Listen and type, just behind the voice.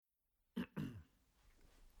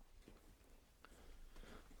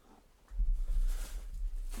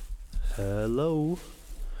Hello,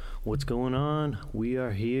 what's going on? We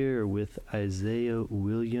are here with Isaiah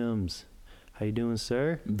Williams. How you doing,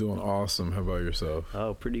 sir? I'm doing awesome. How about yourself?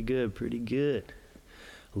 Oh, pretty good, pretty good.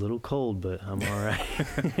 A little cold, but I'm all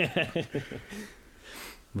right.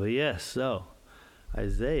 But yeah, so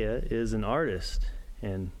Isaiah is an artist,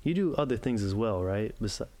 and you do other things as well, right?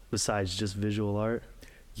 Besides just visual art?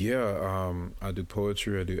 Yeah, I do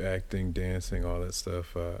poetry, I do acting, dancing, all that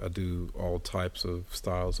stuff. I do all types of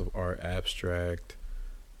styles of art, abstract.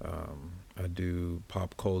 I do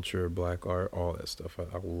pop culture, black art, all that stuff.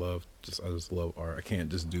 I just love art. I can't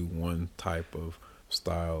just do one type of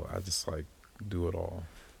style. I just like do it all.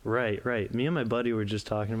 Right, right. Me and my buddy were just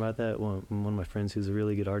talking about that. One of my friends who's a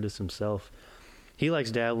really good artist himself, he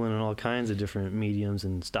likes dabbling in all kinds of different mediums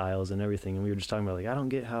and styles and everything. And we were just talking about, like, I don't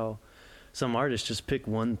get how some artists just pick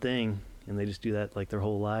one thing and they just do that like their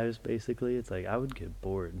whole lives, basically. It's like, I would get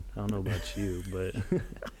bored. I don't know about you, but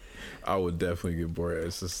I would definitely get bored.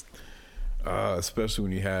 It's just, especially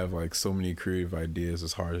when you have like so many creative ideas,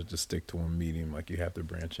 it's hard to just stick to one medium. Like you have to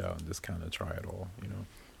branch out and just kind of try it all, you know?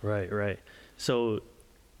 Right, right. So,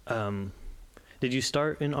 did you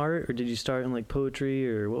start in art or did you start in like poetry,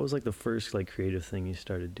 or what was like the first like creative thing you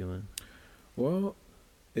started doing? Well,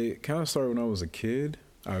 it kind of started when I was a kid.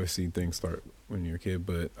 Obviously things start when you're a kid,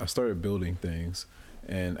 but I started building things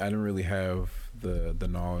and I didn't really have the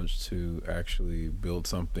knowledge to actually build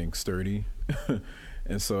something sturdy.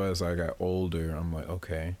 And so as I got older, I'm like,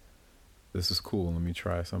 okay, this is cool. Let me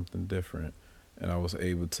try something different. And I was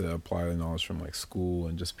able to apply the knowledge from like school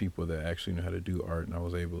and just people that actually know how to do art, and I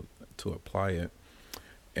was able to apply it.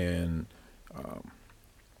 And I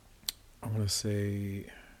want to say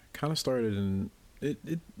kind of started in,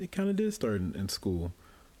 it kind of did start in school.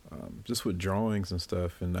 Just with drawings and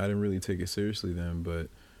stuff, and I didn't really take it seriously then, but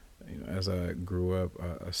you know, as I grew up,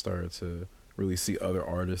 I started to really see other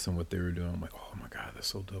artists and what they were doing. I'm like, oh my God, that's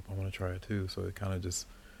so dope, I want to try it too. So it kind of just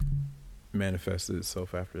manifested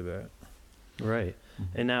itself after that. Right.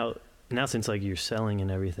 Mm-hmm. And now since like you're selling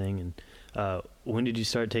and everything, and when did you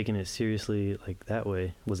start taking it seriously like that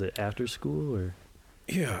way? Was it after school or?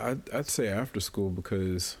 Yeah, I'd say after school,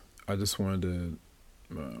 because I just wanted to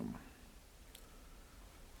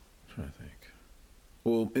trying to think.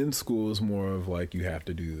 Well, in school is more of like, you have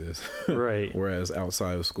to do this. Right. Whereas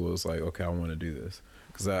outside of school, it's like, okay, I want to do this.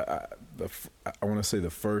 Because I want to say the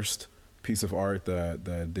first piece of art that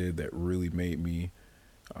I did that really made me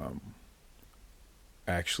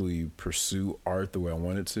actually pursue art the way I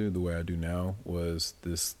wanted to, the way I do now, was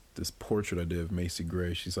this portrait I did of Macy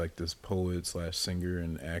Gray. She's like this poet / singer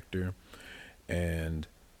and actor. And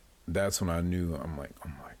that's when I knew, I'm like,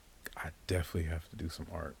 I definitely have to do some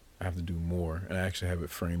art. I have to do more, and I actually have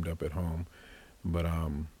it framed up at home. But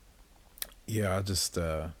yeah, I just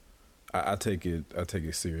I take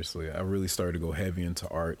it seriously. I really started to go heavy into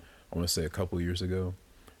art, I want to say a couple of years ago,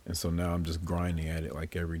 and so now I'm just grinding at it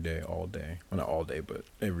like every day, all day. Well, not all day, but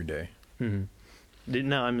every day. Mm-hmm.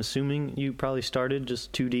 Now I'm assuming you probably started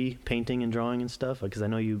just 2D painting and drawing and stuff, because I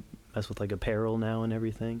know you mess with like apparel now and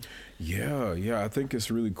everything. Yeah. I think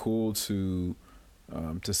it's really cool to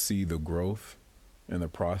see the growth and the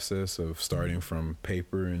process of starting from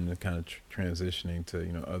paper and kind of transitioning to,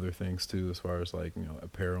 you know, other things too, as far as like, you know,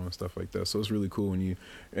 apparel and stuff like that. So it's really cool when you're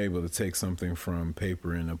able to take something from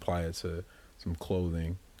paper and apply it to some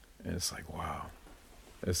clothing, and it's like, wow,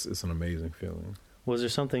 it's an amazing feeling. Was there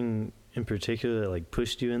something in particular that like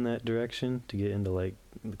pushed you in that direction to get into like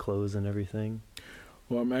the clothes and everything?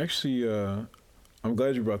 Well, I'm actually I'm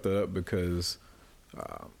glad you brought that up, because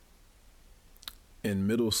in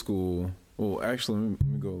middle school, well, actually, let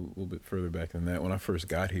me go a little bit further back than that. When I first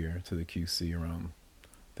got here to the QC around, I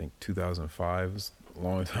think 2005, it was a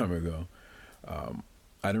long time ago, I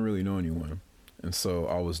didn't really know anyone. And so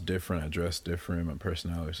I was different. I dressed different. My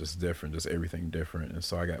personality was just different, just everything different. And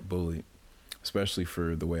so I got bullied, especially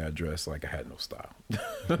for the way I dressed. Like, I had no style.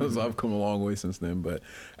 So I've come a long way since then, but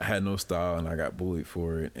I had no style, and I got bullied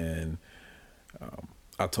for it. And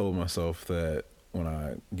I told myself that when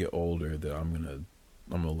I get older that I'm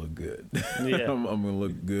gonna look good. Yeah. I'm gonna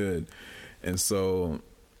look good. And so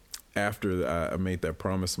after I made that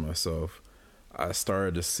promise to myself, I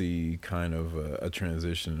started to see kind of a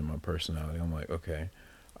transition in my personality. I'm like, okay,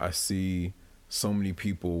 I see so many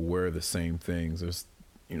people wear the same things. There's,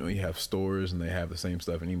 you know, you have stores and they have the same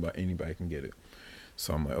stuff, and anybody can get it.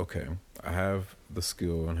 So I'm like, okay, I have the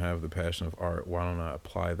skill and have the passion of art. Why don't I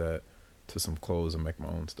apply that to some clothes and make my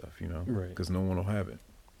own stuff, you know? Right. Because no one will have it.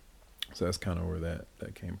 So that's kind of where that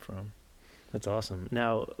came from. That's awesome.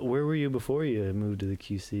 Now, where were you before you moved to the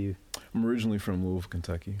QC? I'm originally from Louisville,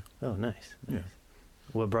 Kentucky. Oh, nice. Yeah.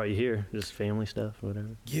 What brought you here? Just family stuff,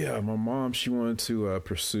 whatever. Yeah, my mom, she wanted to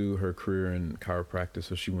pursue her career in chiropractic,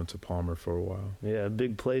 so she went to Palmer for a while. Yeah, a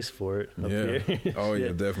big place for it up here. Oh yeah,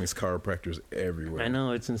 definitely. It's chiropractors everywhere. I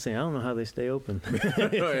know, it's insane. I don't know how they stay open. Hey,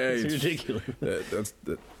 It's ridiculous.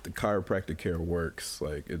 The chiropractic care works.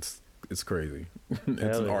 Like it's crazy.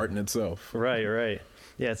 It's an art in itself. Right.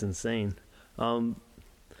 Yeah, it's insane. And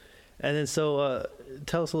then so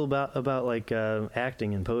tell us a little about like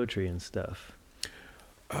acting and poetry and stuff.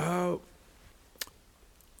 Where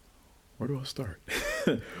do I start?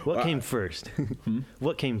 What came first?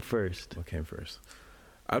 What came first? What came first?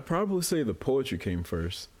 I'd probably say the poetry came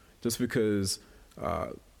first, just because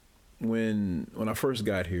when I first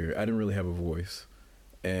got here, I didn't really have a voice,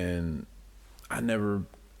 and I never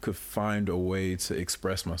could find a way to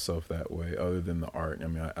express myself that way other than the art. I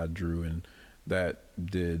mean, I drew, and that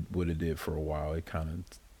did what it did for a while. It kind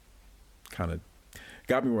of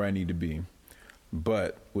got me where I need to be.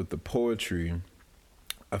 But with the poetry,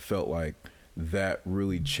 I felt like that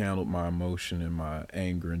really channeled my emotion and my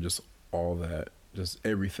anger and just all that, just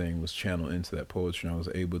everything was channeled into that poetry. And I was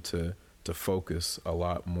able to focus a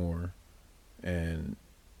lot more. And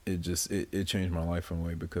it changed my life in a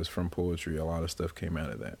way, because from poetry, a lot of stuff came out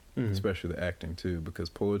of that, especially the acting too, because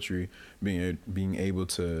poetry, being able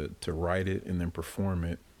to write it and then perform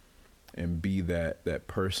it, and be that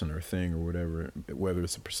person or thing or whatever, whether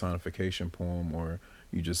it's a personification poem or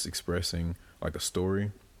you just expressing like a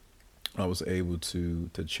story, I was able to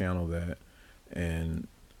channel that, and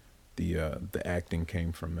the acting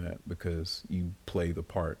came from that, because you play the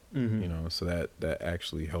part, you know, so that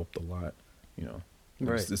actually helped a lot, you know.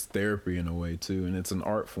 Right. It's therapy in a way too, and it's an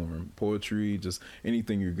art form. Poetry, just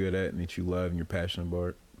anything you're good at and that you love and you're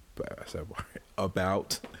passionate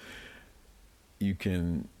about, you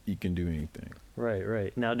can do anything.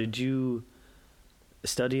 Right. Now, did you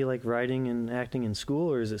study like writing and acting in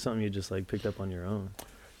school, or is it something you just like picked up on your own?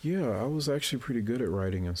 Yeah, I was actually pretty good at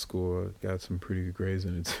writing in school. I got some pretty good grades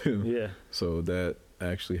in it too. Yeah. So that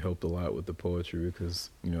actually helped a lot with the poetry, because,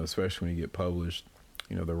 you know, especially when you get published,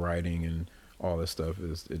 you know, the writing and all that stuff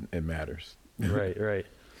it matters. Right.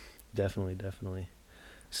 Definitely.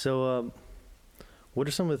 So, what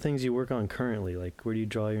are some of the things you work on currently? Like, where do you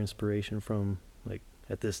draw your inspiration from, like,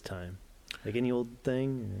 at this time? Like, any old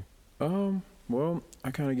thing? Or? Well,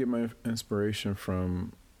 I kind of get my inspiration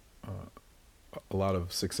from a lot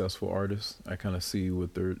of successful artists. I kind of see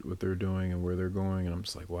what they're doing and where they're going, and I'm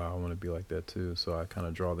just like, wow, I want to be like that too. So I kind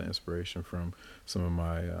of draw the inspiration from some of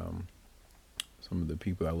my some of the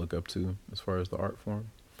people I look up to as far as the art form.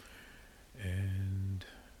 And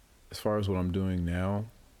as far as what I'm doing now,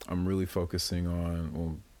 I'm really focusing on,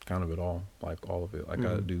 well, kind of it all, like all of it. Like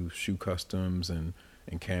I do shoe customs and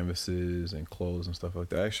canvases and clothes and stuff like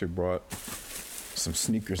that. I actually brought some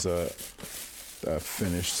sneakers that I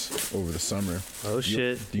finished over the summer. Oh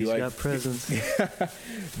shit! He's got presents.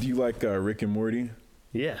 Do you like Rick and Morty?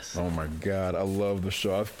 Yes. Oh my God, I love the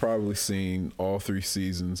show. I've probably seen all 3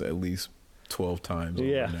 seasons at least 12 times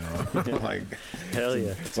over now. Like, hell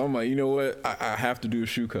yeah. So I'm like, you know what? I have to do a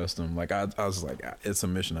shoe custom. Like I was like, it's a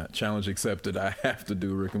mission. Challenge accepted. I have to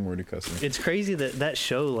do a Rick and Morty custom. It's crazy that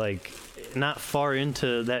show, like, not far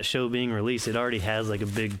into that show being released, it already has like a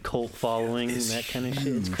big cult following and that kind of shit.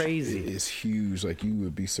 It's crazy. It's huge. Like, you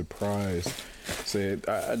would be surprised. Say,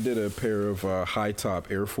 I did a pair of high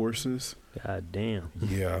top Air Forces. God damn.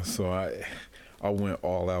 Yeah. So I went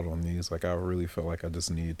all out on these. Like, I really felt like I just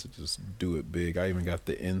needed to just do it big. I even got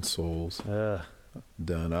the insoles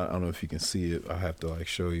done. I don't know if you can see it. I have to like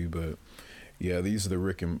show you, but yeah, these are the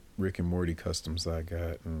Rick and Morty customs I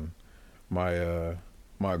got, and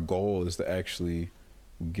my goal is to actually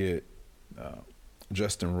get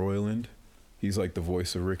Justin Roiland. He's like the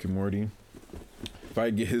voice of Rick and Morty. If I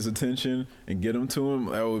get his attention and get him to him,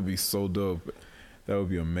 that would be so dope. That would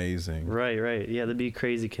be amazing. Right. Yeah, that'd be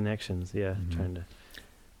crazy connections. Yeah, trying to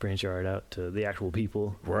branch your art out to the actual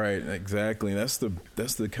people. Right, exactly. That's the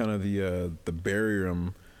kind of the barrier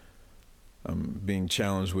I'm being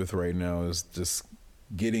challenged with right now, is just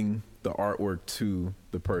getting the artwork to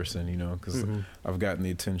the person, you know, because I've gotten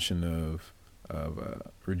the attention of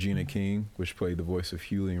Regina King, which played the voice of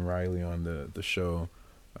Huey and Riley on the show,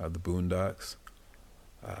 The Boondocks.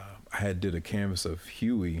 I did a canvas of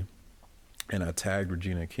Huey, and I tagged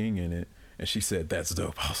Regina King in it, and she said, "That's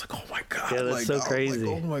dope." I was like, "Oh my God!" Yeah, that's like, so crazy.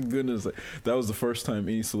 Like, oh my goodness! Like, that was the first time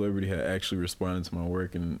any celebrity had actually responded to my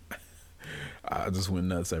work, and I just went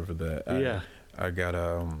nuts after that. I got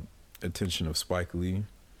attention of Spike Lee,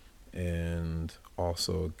 and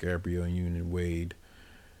also Gabrielle Union Wade.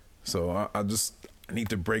 So I need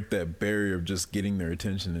to break that barrier of just getting their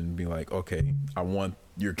attention and be like, okay, I want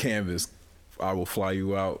your canvas. I will fly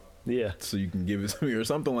you out Yeah. so you can give it to me or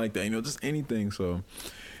something like that. Just anything. So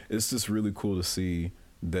it's just really cool to see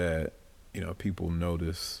that, people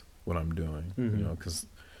notice what I'm doing, because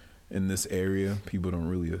in this area, people don't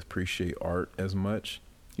really appreciate art as much.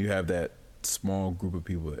 You have that small group of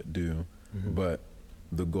people that do, but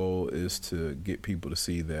the goal is to get people to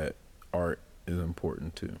see that art is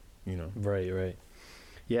important too, Right.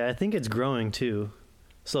 Yeah, I think it's growing too,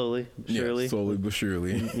 slowly, surely. Yeah, slowly but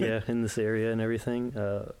surely. Yeah, in this area and everything,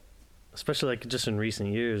 especially like just in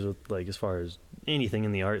recent years, with like as far as anything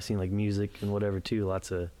in the art scene, like music and whatever too.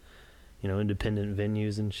 Lots of independent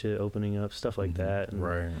venues and shit opening up, stuff like that. And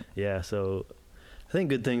Right. yeah, so I think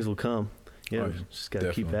good things will come. Yeah, just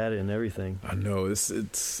gotta keep at it and everything. I know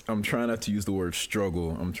it's. I'm trying not to use the word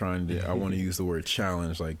struggle. I want to use the word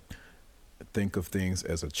challenge. Like, think of things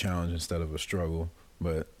as a challenge instead of a struggle.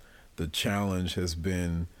 But the challenge has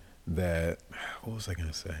been that. What was I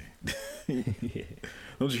gonna say?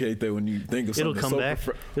 Don't you hate that when you think of something?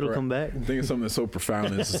 It'll come back. Think of something that's so profound.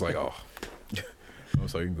 And it's just like, oh. I'm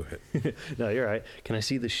sorry, you can go ahead. No, you're right. Can I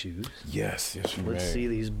see the shoes? Yes, you may. Let's see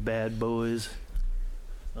these bad boys.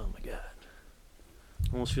 Oh my god.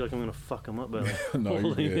 I almost feel like I'm gonna fuck them up by like No,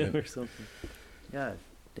 holding it or something. God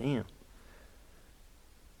damn.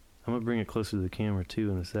 I'm gonna bring it closer to the camera too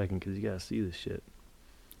in a second because you gotta see this shit.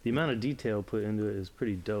 The amount of detail put into it is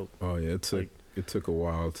pretty dope. Oh yeah, it took a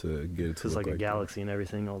while to get it to look like a galaxy and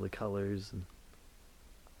everything, all the colors, and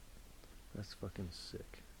that's fucking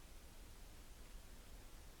sick.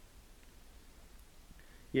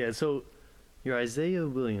 Yeah, so you're Isaiah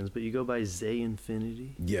Williams, but you go by Zay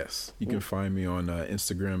Infinity? Yes. You can find me on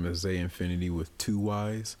Instagram as Zay Infinity with 2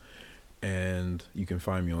 Y's, and you can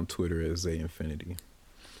find me on Twitter as Zay Infinity.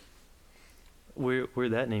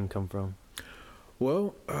 Where'd that name come from?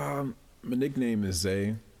 Well, my nickname is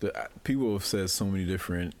Zay. People have said so many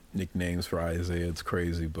different nicknames for Isaiah. It's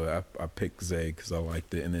crazy, but I picked Zay because I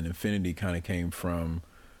liked it. And then Infinity kind of came from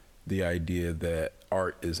the idea that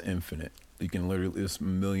art is infinite. You can literally, there's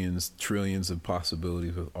millions, trillions of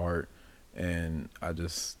possibilities with art. And I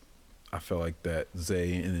felt like that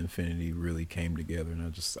Zay and Infinity really came together, and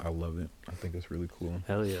I love it. I think it's really cool.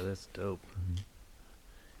 Hell yeah, that's dope. Mm-hmm.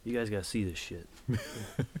 You guys gotta see this shit. Make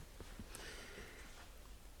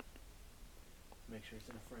sure it's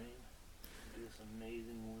in a frame. Do this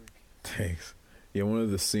amazing work. Thanks. Yeah, one of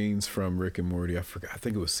the scenes from Rick and Morty, I forgot. I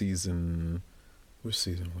think it was which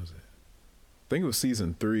season was it? I think it was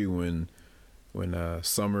season 3 when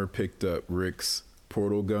Summer picked up Rick's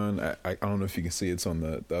portal gun. I don't know if you can see it's on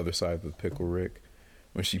the other side of the pickle Rick.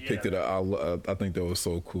 When she picked it up, I think that was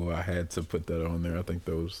so cool. I had to put that on there. I think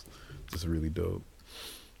that was just really dope.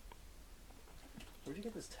 Where'd you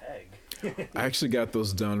get this tag? I actually got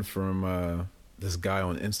those done from this guy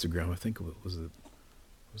on Instagram. I think was it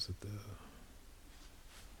the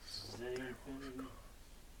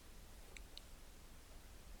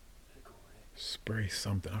Spray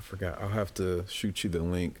something. I forgot. I'll have to shoot you the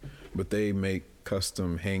link. But they make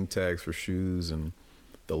custom hang tags for shoes and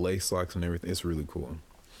the lace locks and everything. It's really cool.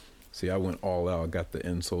 See, I went all out. I got the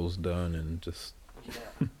insoles done and just.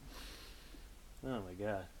 Yeah. Oh my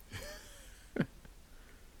god.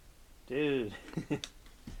 Dude.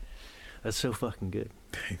 That's so fucking good.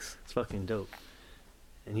 Thanks. It's fucking dope.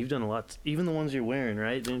 And you've done a lot. Even the ones you're wearing,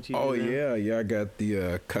 right? Didn't you? Oh, yeah. Yeah, I got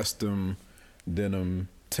the custom denim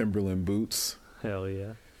Timberland boots. Hell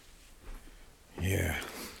yeah. Yeah.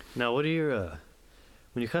 Now, what are your,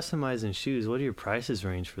 when you're customizing shoes, what are your prices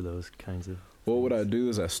range for those kinds of Well, what I do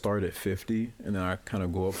is I start at 50, and then I kind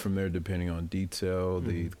of go up from there depending on detail,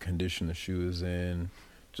 the condition the shoe is in,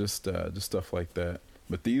 just stuff like that.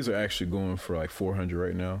 But these are actually going for like 400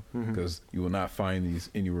 right now because you will not find these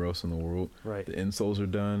anywhere else in the world. Right. The insoles are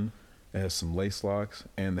done. It has some lace locks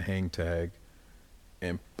and the hang tag,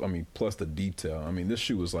 and I mean plus the detail. I mean this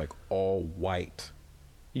shoe was like all white.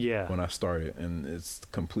 Yeah. When I started, and it's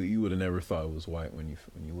complete. You would have never thought it was white when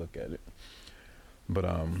you look at it. But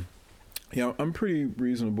yeah, I'm pretty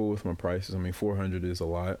reasonable with my prices. I mean, 400 is a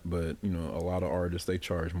lot, but a lot of artists they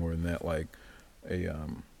charge more than that. Like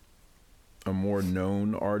a more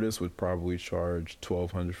known artist would probably charge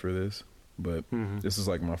 1,200 for this. But this is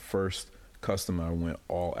like my first custom. I went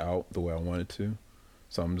all out the way I wanted to,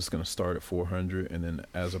 so I'm just gonna start at 400, and then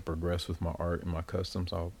as I progress with my art and my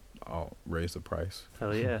customs, I'll raise the price.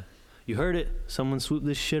 Hell yeah. You heard it. Someone swoop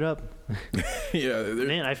this shit up. Yeah.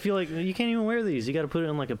 Man, I feel like you can't even wear these. You got to put it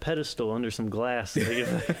on like a pedestal under some glass. Like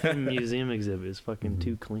a museum exhibit. It's fucking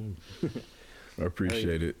too clean. I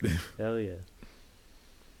appreciate it. Hell yeah.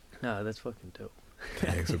 Nah, that's fucking dope.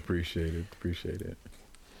 Thanks. Appreciate it.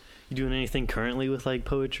 You doing anything currently with like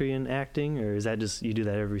poetry and acting, or is that just you do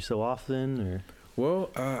that every so often, or?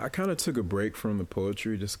 Well, I kind of took a break from the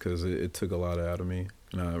poetry just because it took a lot out of me,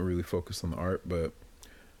 and I really focused on the art. But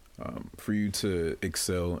for you to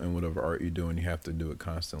excel in whatever art you're doing, you have to do it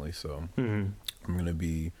constantly. So I'm going to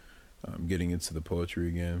be getting into the poetry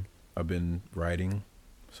again. I've been writing,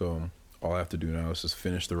 so all I have to do now is just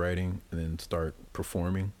finish the writing and then start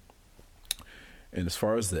performing. And as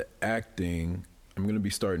far as the acting, I'm going to be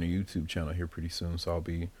starting a YouTube channel here pretty soon, so I'll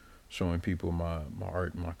be showing people my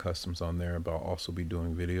art and my customs on there, but I'll also be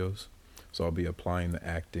doing videos. So I'll be applying the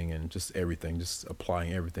acting and just everything, just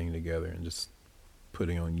applying everything together and just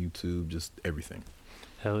putting on YouTube, just everything.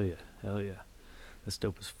 Hell yeah. That's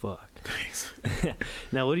dope as fuck. Thanks.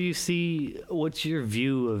 Now, what do you see, what's your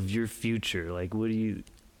view of your future? Like, are you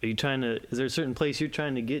trying to, is there a certain place you're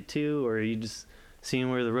trying to get to, or are you just seeing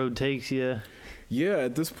where the road takes you? Yeah,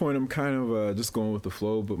 at this point, I'm kind of just going with the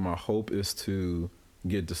flow, but my hope is to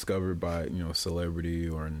get discovered by, a celebrity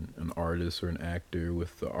or an artist or an actor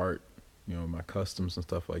with the art, my customs and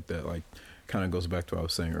stuff like that. Like, kind of goes back to what I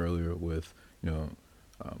was saying earlier with,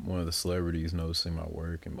 one of the celebrities noticing my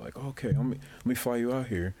work and be like, okay, let me fly you out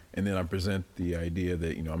here. And then I present the idea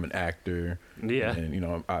that, I'm an actor. Yeah.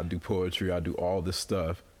 And, I do poetry, I do all this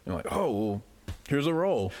stuff. And like, oh, well, here's a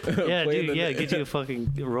role. Yeah, dude, get you a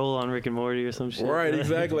fucking role on Rick and Morty or some shit. Right,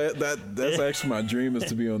 exactly. That's actually my dream, is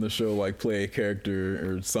to be on the show, like play a character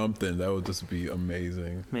or something. That would just be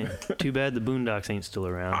amazing. Man, too bad the Boondocks ain't still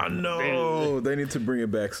around. I know. They need to bring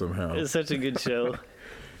it back somehow. It's such a good show.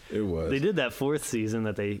 It was. They did that 4th season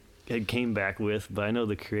that they had came back with, but I know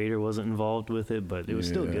the creator wasn't involved with it, but it was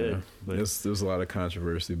still good. But there's a lot of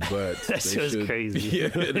controversy, but that show's crazy. Yeah,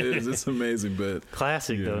 it is. It's amazing, but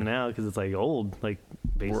classic though now, because it's like old, like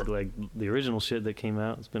basically like the original shit that came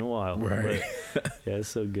out. It's been a while, right? But, yeah, it's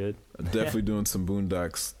so good. Definitely doing some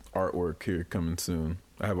Boondocks artwork here coming soon.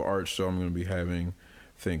 I have an art show I'm going to be having,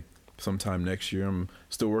 I think, sometime next year. I'm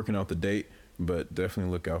still working out the date, but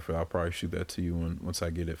definitely look out for it. I'll probably shoot that to you once I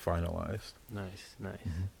get it finalized. Nice.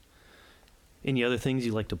 Any other things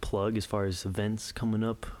you like to plug as far as events coming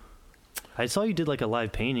up? I saw you did like a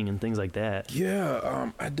live painting and things like that.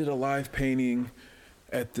 Yeah, I did a live painting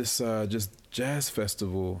at this just jazz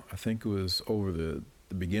festival. I think it was over the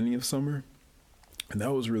beginning of summer. And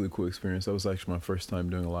that was a really cool experience. That was actually my first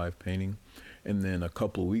time doing a live painting. And then a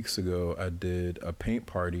couple of weeks ago, I did a paint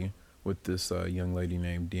party with this young lady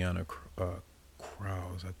named Deanna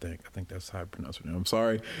Krause, I think that's how I pronounce her name. I'm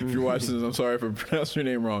sorry if you're watching this. I'm sorry if I pronounced her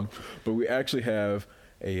name wrong. But we actually have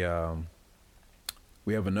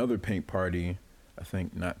another paint party. I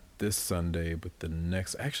think not this Sunday, but the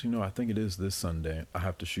next. Actually, no, I think it is this Sunday. I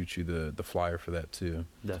have to shoot you the flyer for that too.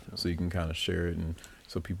 Definitely. So you can kind of share it and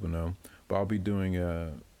so people know. But I'll be doing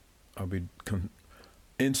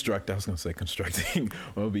instructing.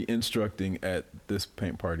 I'll be instructing at this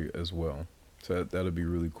paint party as well. So that'll be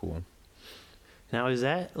really cool. Now, is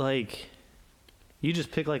that like, you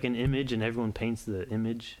just pick like an image and everyone paints the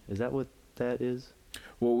image? Is that what that is?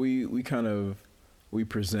 Well, we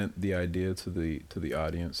present the idea to the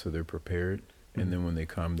audience so they're prepared, and then when they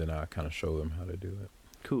come, then I kind of show them how to do it.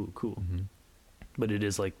 Cool. Mm-hmm. But it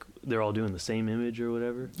is like they're all doing the same image or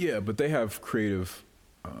whatever? Yeah, but they have creative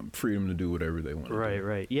freedom to do whatever they want to do.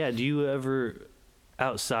 Right. Yeah, do you ever,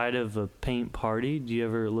 outside of a paint party, do you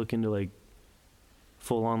ever look into like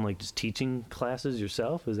full on like just teaching classes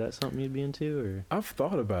yourself? Is that something you'd be into? Or I've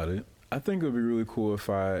thought about it. I think it would be really cool if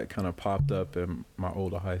I kind of popped up at my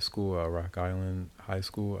older high school, Rock Island High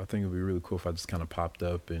School. I think it would be really cool if I just kind of popped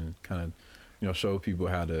up and kind of, show people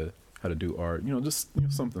how to do art. Just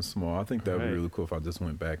something small. I think that would be really cool if I just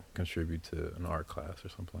went back and contribute to an art class or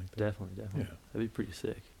something like that. Definitely. Yeah. That'd be pretty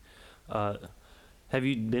sick. Have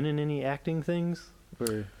you been in any acting things,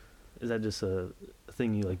 or is that just a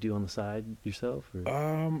thing you like do on the side yourself?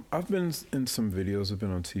 Or? I've been in some videos. I've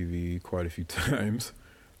been on TV quite a few times.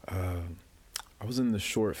 I was in the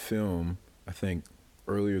short film, I think,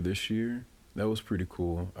 earlier this year. That was pretty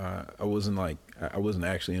cool. I wasn't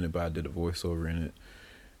actually in it, but I did a voiceover in it.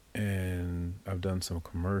 And I've done some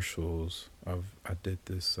commercials. I did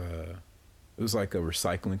this. It was like a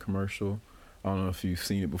recycling commercial. I don't know if you've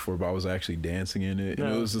seen it before, but I was actually dancing in it.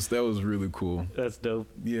 No. And that was really cool. That's dope.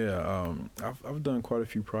 Yeah, I've done quite a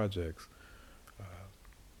few projects.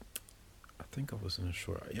 I think I was in a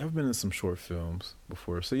short. Yeah, I've been in some short films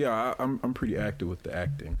before. So yeah, I'm pretty active with the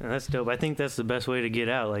acting. And that's dope. I think that's the best way to get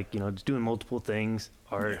out. Like, just doing multiple things,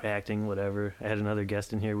 art, acting, whatever. I had another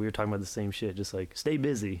guest in here. We were talking about the same shit. Just like stay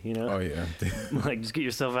busy, Oh yeah. Like just get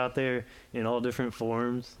yourself out there in all different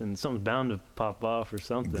forms, and something's bound to pop off or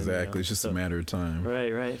something. Exactly. It's just a matter of time.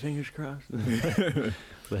 Right. Fingers crossed.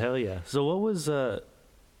 But hell yeah. So what was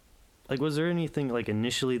was there anything like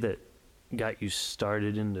initially that got you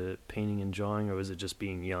started into painting and drawing, or was it just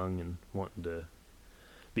being young and wanting to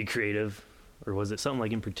be creative, or was it something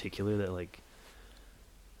like in particular that like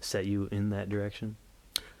set you in that direction?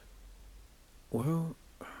 Well,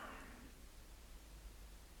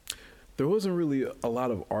 there wasn't really a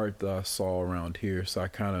lot of art that I saw around here, so I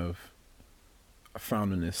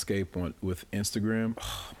found an escape with Instagram.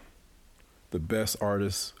 The best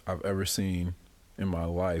artists I've ever seen in my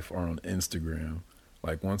life are on Instagram.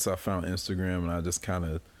 Like once I found Instagram and I just kind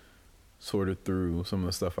of sorted through some of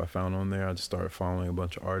the stuff I found on there, I just started following a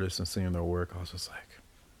bunch of artists and seeing their work. I was just like,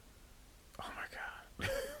 oh my God,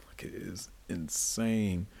 like it is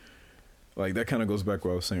insane. Like that kind of goes back to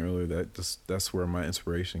what I was saying earlier, that's where my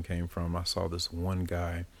inspiration came from. I saw this one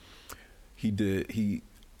guy,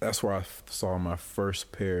 that's where I saw my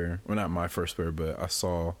first pair, well not my first pair, but I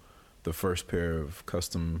saw the first pair of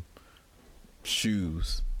custom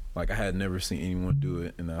shoes. Like I had never seen anyone do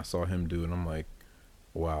it, and I saw him do it, and I'm like,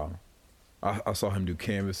 wow. I saw him do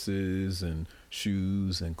canvases and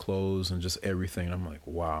shoes and clothes and just everything. I'm like,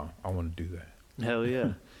 wow, I want to do that. Hell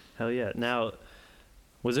yeah. Hell yeah. Now,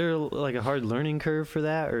 was there like a hard learning curve for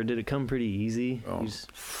that, or did it come pretty easy? Oh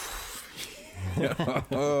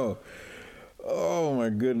my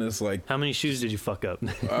goodness. Like, how many shoes did you fuck up?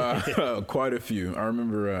 Quite a few. I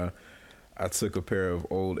remember I took a pair of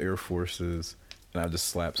old Air Forces and I just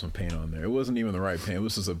slapped some paint on there. It wasn't even the right paint. It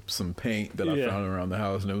was just some paint that I found around the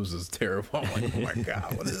house, and it was just terrible. I'm like, oh my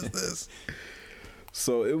God, what is this?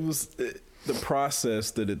 So the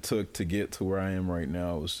process that it took to get to where I am right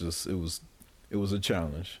now was just, it was a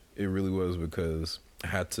challenge. It really was, because I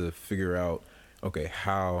had to figure out, okay,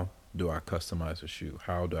 how do I customize a shoe?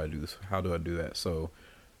 How do I do this? How do I do that? So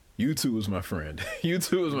YouTube was my friend.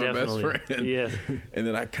 YouTube was my best friend. Yeah. And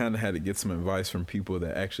then I kind of had to get some advice from people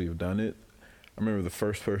that actually have done it. I remember the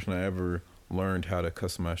first person I ever learned how to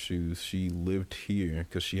customize shoes, she lived here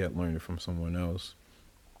because she had learned it from someone else.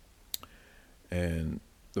 And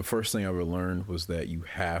the first thing I ever learned was that you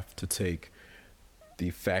have to take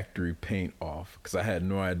the factory paint off, because I had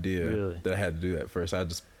no idea that I had to do that first. I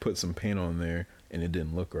just put some paint on there and it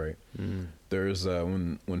didn't look right. There's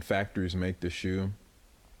when factories make the shoe,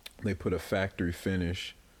 they put a factory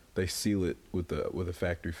finish, they seal it with a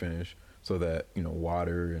factory finish so that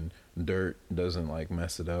water and dirt doesn't like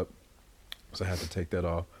mess it up. So I had to take that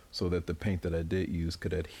off so that the paint that I did use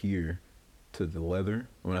could adhere to the leather.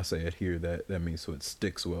 When I say adhere, that means so it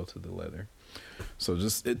sticks well to the leather. So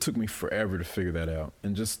it took me forever to figure that out,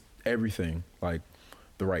 and just everything, like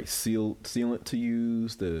the right sealant to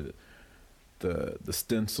use, the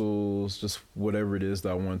stencils, just whatever it is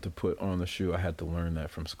that I wanted to put on the shoe. I had to learn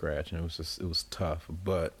that from scratch, and it was tough,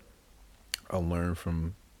 but I learned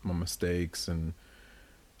from my mistakes, and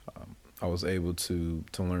I was able to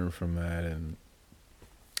learn from that, and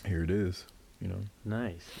here it is.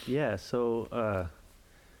 Nice. Yeah. So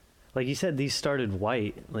like you said, these started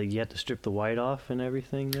white. Like you had to strip the white off and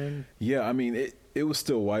everything then? Yeah, I mean it was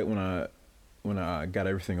still white when I got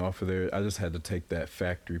everything off of there. I just had to take that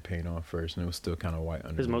factory paint off first, and it was still kind of white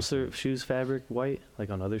under. Is most of the shoes fabric white, like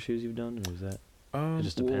on other shoes you've done, or is that it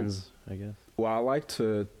just depends, I guess? Well, I like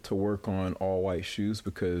to work on all white shoes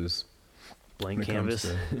because blank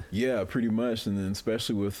canvas. Yeah, pretty much, and then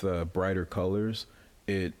especially with brighter colors,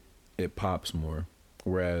 it pops more.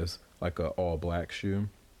 Whereas like a all black shoe,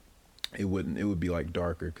 it wouldn't. It would be like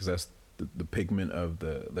darker because that's the pigment of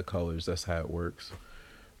the colors. That's how it works.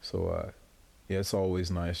 So yeah, it's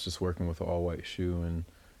always nice just working with an all white shoe,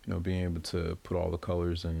 and being able to put all the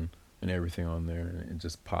colors and everything on there, and it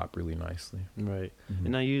just pop really nicely. Right. Mm-hmm.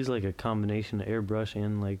 And I use like a combination of airbrush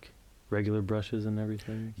and like regular brushes and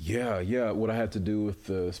everything. Yeah. What I had to do with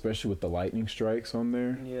especially with the lightning strikes on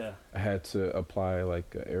there, I had to apply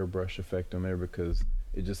like an airbrush effect on there because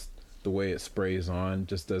it just, the way it sprays on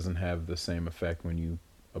just doesn't have the same effect when you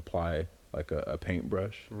apply like a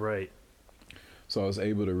paintbrush. Right. So I was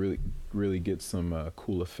able to really get some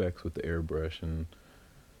cool effects with the airbrush, and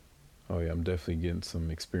oh yeah, I'm definitely getting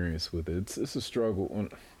some experience with it. It's a struggle. I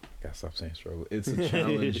gotta stop saying struggle. It's a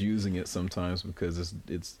challenge using it sometimes because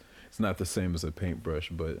it's not the same as a paintbrush,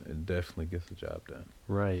 but it definitely gets the job done.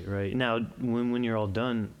 Right. Now, when you're all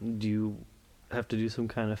done, do you have to do some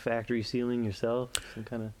kind of factory sealing yourself? Some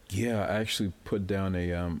kind of. Yeah, I actually put down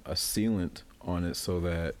a sealant on it so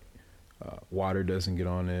that water doesn't get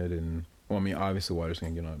on it, and well, I mean, obviously water's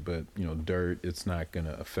gonna get on it, but you know, dirt, it's not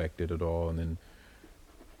gonna affect it at all. And then,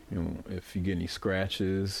 you know, if you get any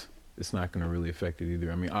scratches, it's not gonna really affect it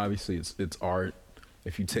either. I mean, obviously it's art.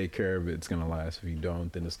 If you take care of it, it's gonna last. If you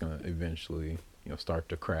don't, then it's gonna eventually, you know, start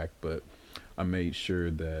to crack. But I made sure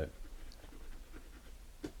that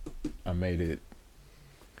I made it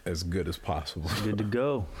as good as possible. Good to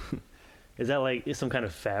go. Is that like some kind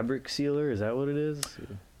of fabric sealer? Is that what it is?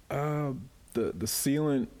 The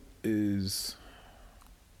sealant is,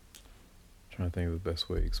 I'm trying to think of the best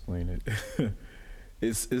way to explain it.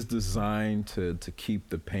 It's designed to keep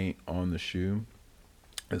the paint on the shoe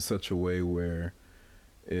in such a way where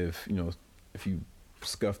if you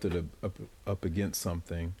scuffed it up against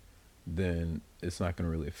something, then it's not going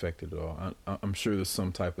to really affect it at all. I'm sure there's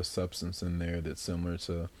some type of substance in there that's similar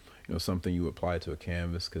to, you know, something you apply to a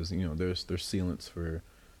canvas, because, you know, there's sealants for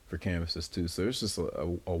canvases too. So there's just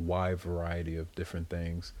a wide variety of different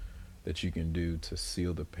things that you can do to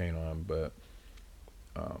seal the paint on. But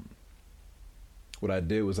what I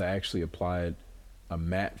did was I actually applied a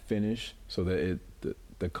matte finish so that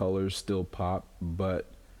the colors still pop, but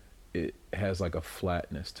it has like a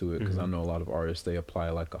flatness to it, because I know a lot of artists, they apply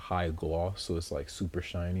like a high gloss, so it's like super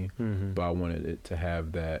shiny. But I wanted it to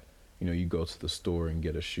have that, you know, you go to the store and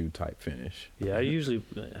get a shoe type finish. Yeah, I usually,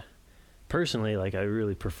 personally, like, I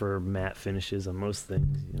really prefer matte finishes on most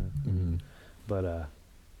things, you know. But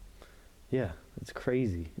yeah, it's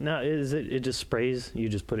crazy. Now, is it just sprays? You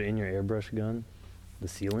just put it in your airbrush gun, the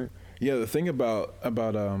sealant? Yeah, the thing about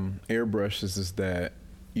airbrushes is that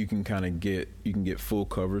you can get full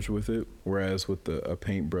coverage with it, whereas with a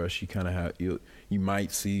paintbrush, you kind of have you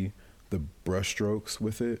might see the brush strokes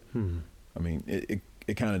with it. I mean,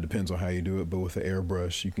 it kind of depends on how you do it, but with the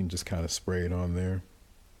airbrush, you can just kind of spray it on there.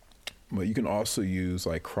 But you can also use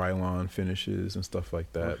like Krylon finishes and stuff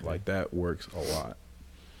like that. Okay. Like, that works a lot.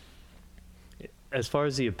 As far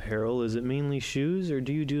as the apparel, is it mainly shoes, or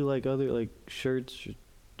do you do like other, like, shirts, or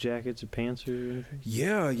jackets, or pants, or anything?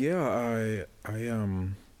 Yeah.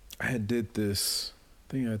 I had did this.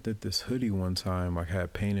 I think I did this hoodie one time. I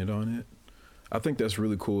had painted on it. I think that's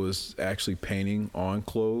really cool, is actually painting on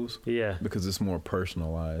clothes. Yeah. Because it's more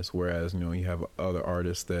personalized. Whereas, you know, you have other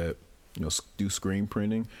artists that, you know, do screen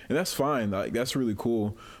printing, and that's fine. Like, that's really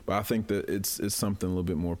cool. But I think that it's something a little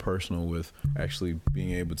bit more personal with actually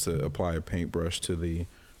being able to apply a paintbrush to the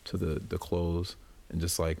clothes and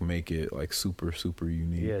just like make it like super, super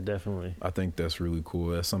unique. Yeah, definitely. I think that's really cool.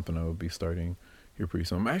 That's something I would be starting here pretty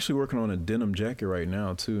soon. I'm actually working on a denim jacket right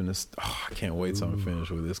now too, and I can't wait till I'm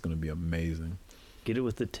finished with it. It's gonna be amazing. Get it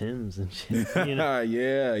with the Timbs and shit. You know?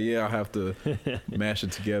 yeah. I'll have to mash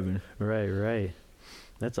it together. Right.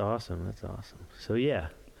 That's awesome. So yeah.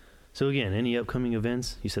 So again, any upcoming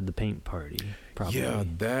events? You said the paint party. Probably. Yeah,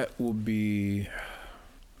 that will be.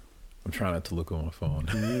 I'm trying not to look on my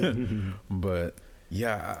phone, but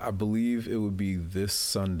yeah, I believe it would be this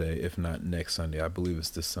Sunday, if not next Sunday. I believe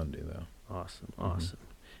it's this Sunday though. Awesome.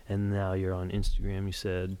 And now you're on Instagram, you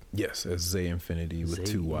said? Yes, as Zay Infinity with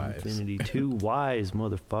 2 Ys. Infinity, 2 Ys,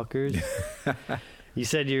 motherfuckers. You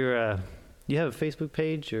said you have a Facebook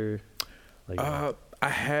page, or like? I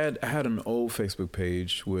had an old Facebook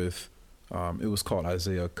page with, it was called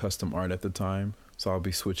Isaiah Custom Art at the time. So I'll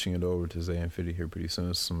be switching it over to Zay Infinity here pretty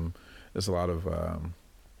soon. There's a lot of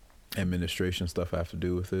administration stuff I have to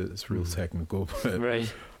do with it. It's real technical, but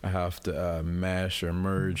right. I have to mash or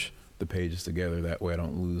merge the pages together. That way I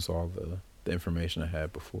don't lose all the information I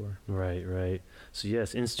had before. Right. So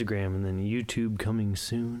yes, Instagram, and then YouTube coming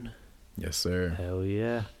soon. Yes, sir. Hell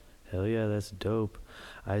yeah, that's dope.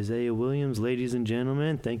 Isaiah Williams, ladies and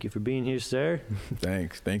gentlemen, thank you for being here, sir.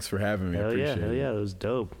 Thanks for having me. I appreciate it. Hell yeah, that was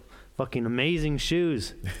dope. Fucking amazing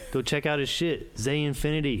shoes. Go check out his shit. Zay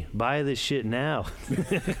Infinity. Buy this shit now.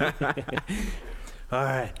 All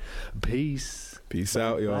right. Peace. Peace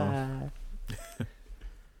out, y'all.